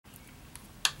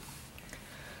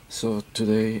So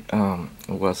today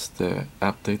was the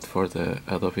update for the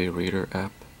Adobe Reader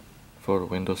app for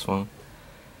Windows Phone,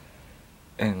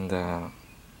 and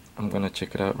I'm gonna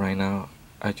check it out right now.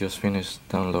 I just finished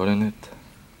downloading it.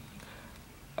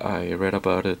 I read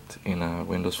about it in a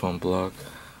Windows Phone blog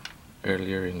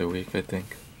earlier in the week, I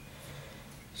think.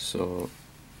 So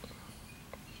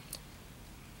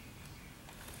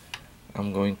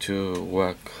I'm going to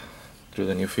walk through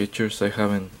the new features. I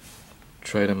haven't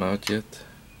tried them out yet.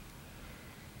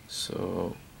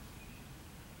 So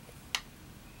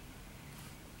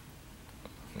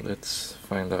let's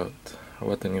find out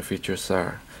what the new features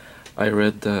are. I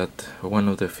read that one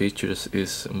of the features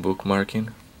is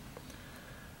bookmarking.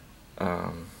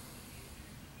 Um,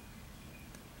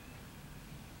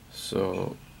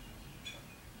 so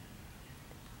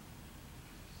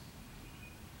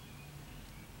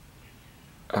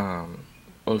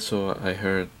also I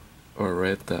heard or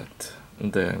read that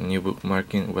the new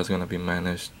bookmarking was gonna be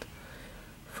managed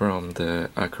from the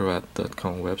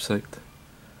acrobat.com website.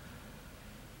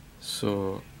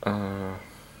 So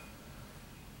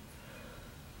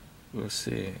we'll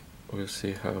see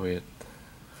how it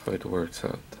works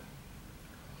out.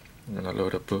 I'm gonna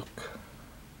load a book.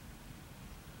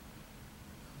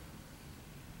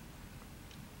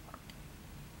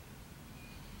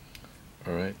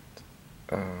 Alright.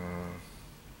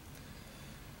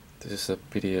 This is a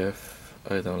PDF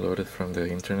I downloaded from the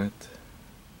internet.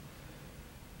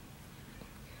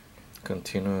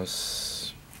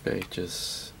 Continuous page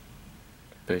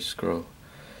scroll.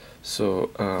 So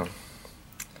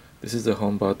this is the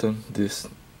home button.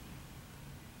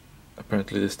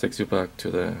 Apparently this takes you back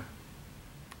to the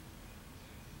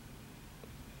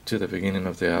beginning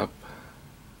of the app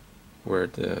where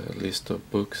the list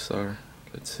of books are.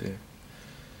 Let's see.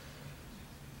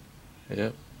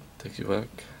 Yep, takes you back.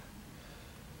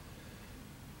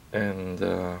 And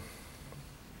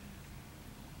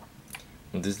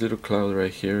this little cloud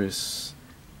right here is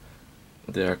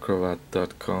the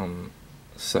acrobat.com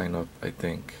sign up, I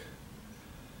think.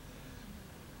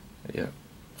 Yeah.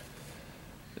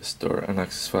 Store and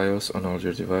access files on all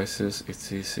your devices.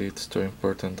 It's easy to store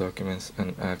important documents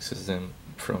and access them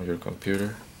from your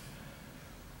computer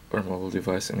or mobile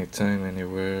device anytime,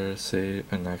 anywhere. Save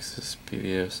and access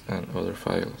PDFs and other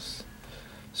files.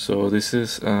 So this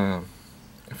is a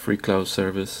free cloud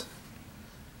service.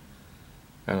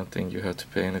 I don't think you have to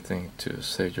pay anything to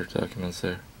save your documents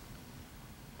there.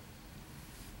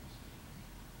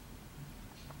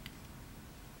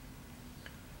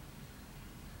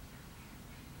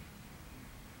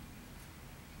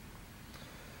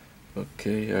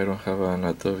 Okay, I don't have an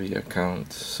Adobe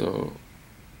account, so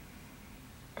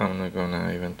I'm not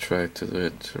gonna even try to do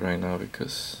it right now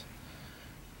because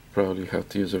probably have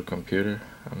to use your computer.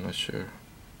 I'm not sure.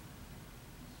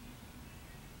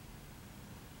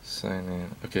 Sign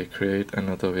in. Okay, create an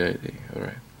Adobe ID.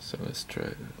 Alright, so let's try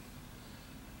that.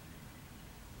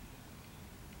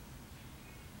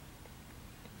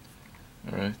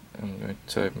 Alright, I'm going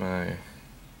to type my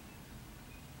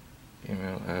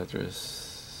email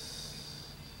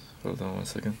address. Hold on one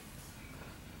second.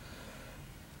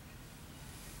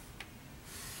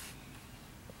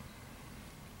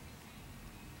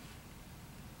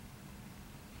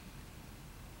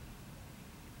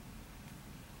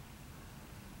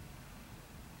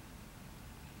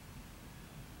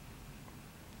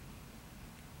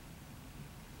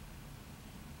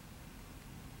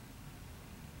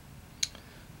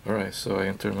 Alright, so I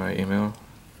enter my email.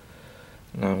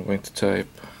 Now I'm going to type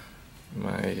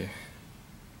my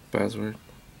password.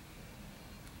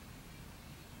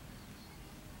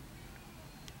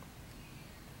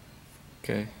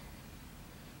 Okay.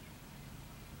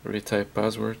 Retype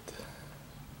password.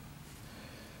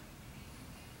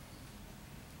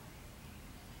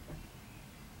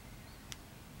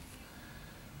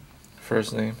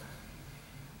 First name.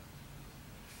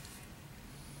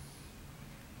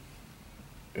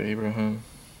 Abraham.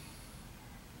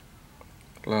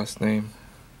 Last name.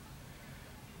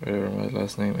 Whatever my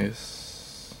last name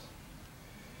is.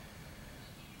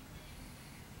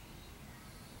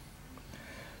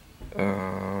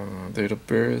 Date of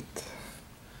birth.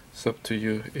 It's up to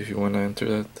you if you want to enter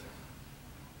that.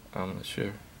 I'm not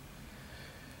sure.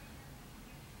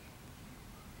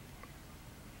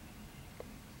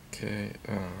 Okay.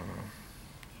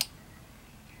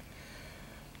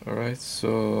 Alright,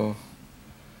 so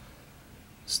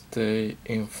stay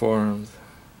informed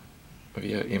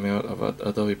via email about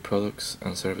Adobe products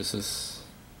and services.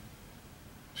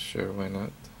 Sure, why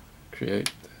not?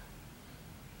 Create.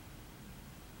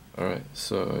 Alright,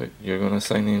 so you're gonna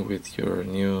sign in with your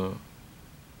new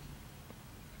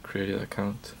created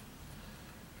account.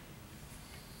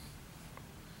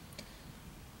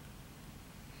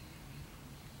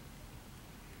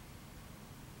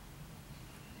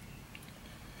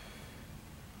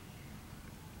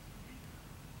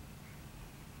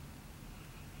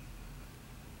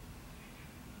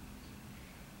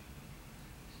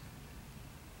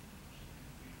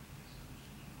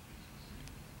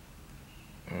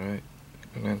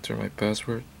 enter my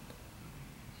password.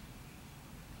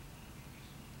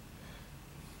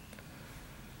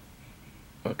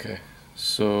 Okay,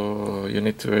 so you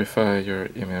need to verify your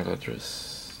email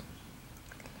address.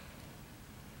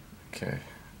 Okay.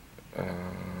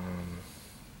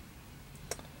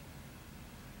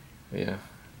 Yeah,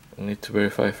 I need to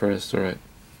verify first. Alright,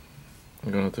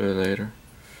 I'm gonna do it later.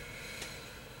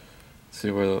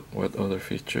 See what other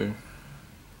feature.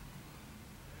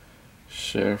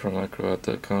 Share from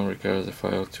Acrobat.com requires the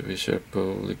file to be shared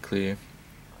publicly.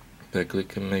 By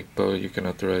clicking Make Public, you can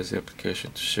authorize the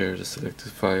application to share the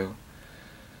selected file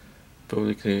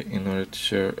publicly in order to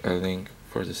share a link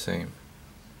for the same.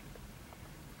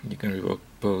 You can revoke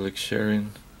public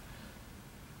sharing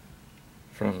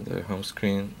from the home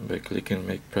screen by clicking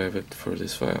Make Private for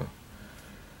this file.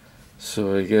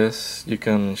 So I guess you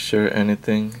can share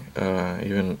anything,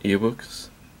 even ebooks.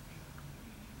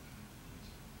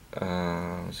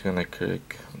 I'm just gonna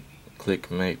click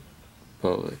Make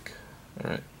Public.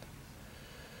 Alright.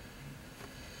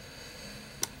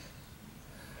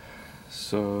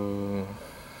 So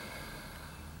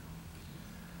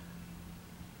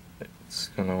it's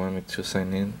gonna want me to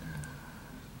sign in.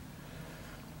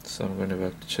 So I'm gonna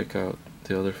back to check out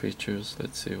the other features.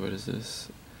 Let's see, what is this?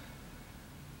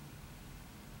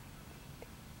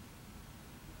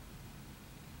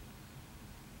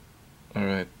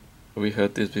 Alright, we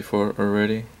had this before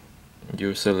already.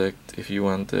 You select if you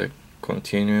want the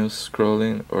continuous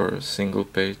scrolling or single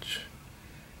page.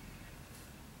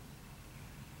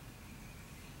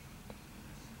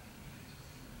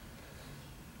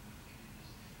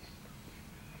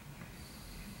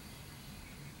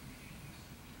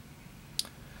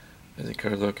 The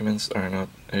card documents are not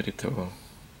editable.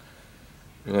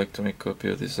 Would you like to make a copy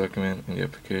of this document in the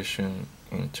application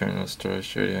internal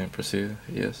storage area and proceed?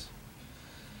 Yes.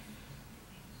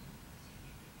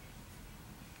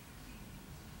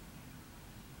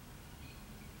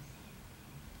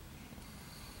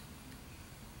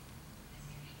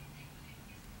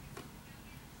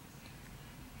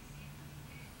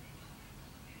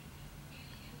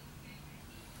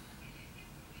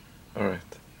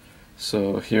 Alright,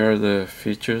 so here are the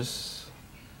features,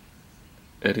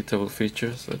 editable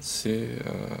features. Let's see,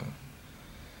 you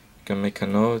can make a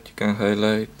note, you can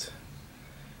highlight,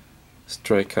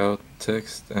 strike out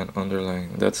text, and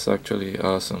underline. That's actually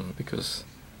awesome because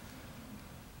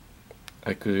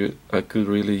I could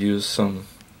really use some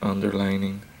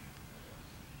underlining.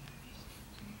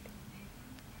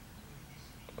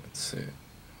 Let's see.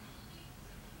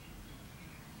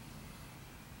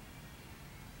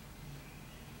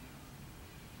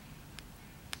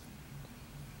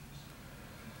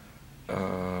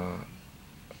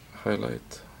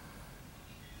 Highlight.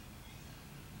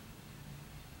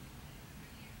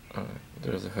 Alright,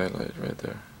 there's a highlight right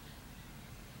there.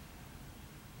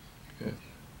 Good.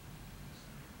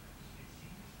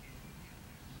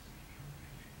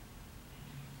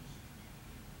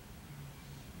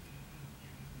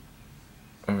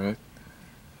 Alright.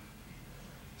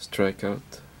 Strike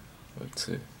out. Let's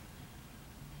see.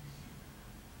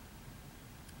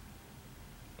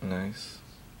 Nice.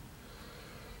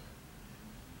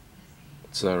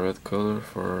 It's a red color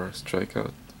for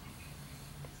strikeout,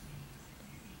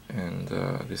 and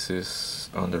this is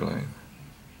underline.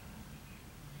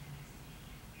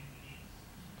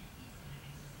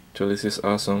 So this is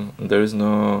awesome. There is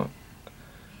no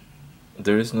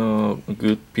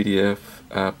good PDF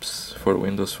apps for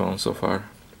Windows Phone so far.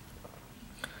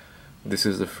 This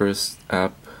is the first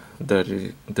app that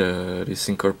is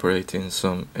incorporating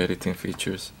some editing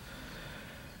features.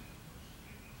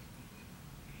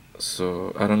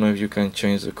 So I don't know if you can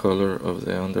change the color of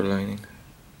the underlining.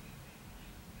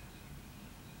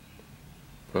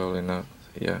 Probably not.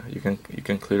 Yeah, you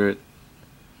can clear it.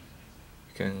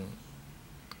 You can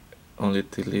only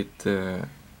delete the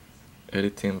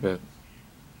editing, but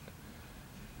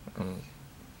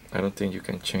I don't think you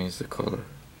can change the color.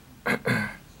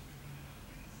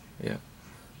 Yeah.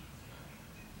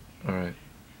 Alright.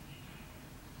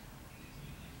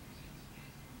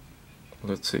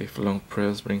 Let's see if long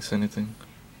press brings anything.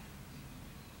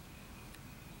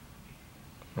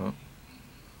 No.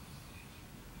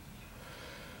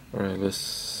 Alright,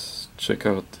 let's check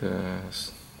out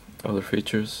other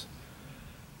features.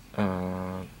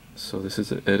 So this is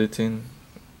the editing.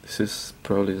 This is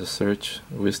probably the search.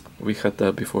 We had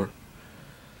that before.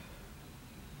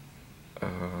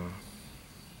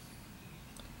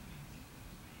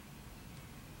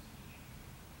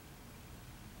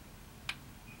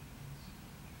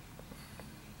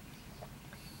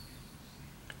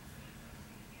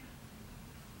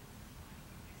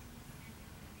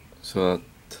 So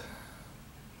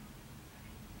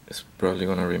is probably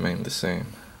gonna remain the same.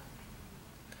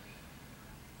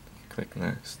 Click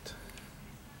next.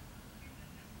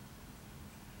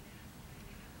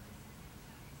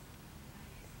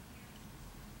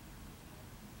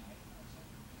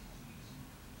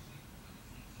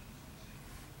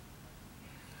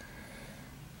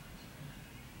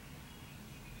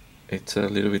 It's a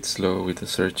little bit slow with the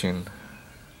searching,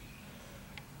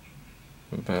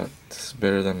 but it's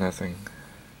better than nothing.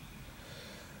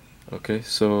 Okay,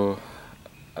 so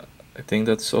I think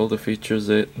that's all the features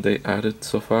they added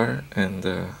so far, and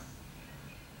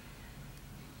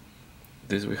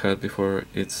this we had before.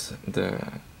 It's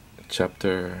the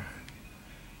chapter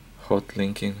hot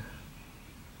linking.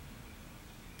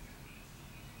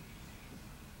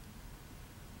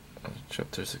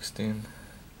 Chapter 16.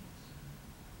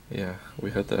 Yeah,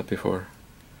 we had that before,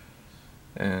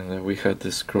 and we had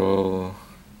the scroll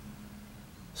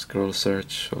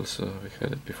search also. We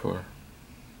had it before.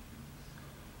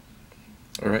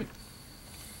 All right.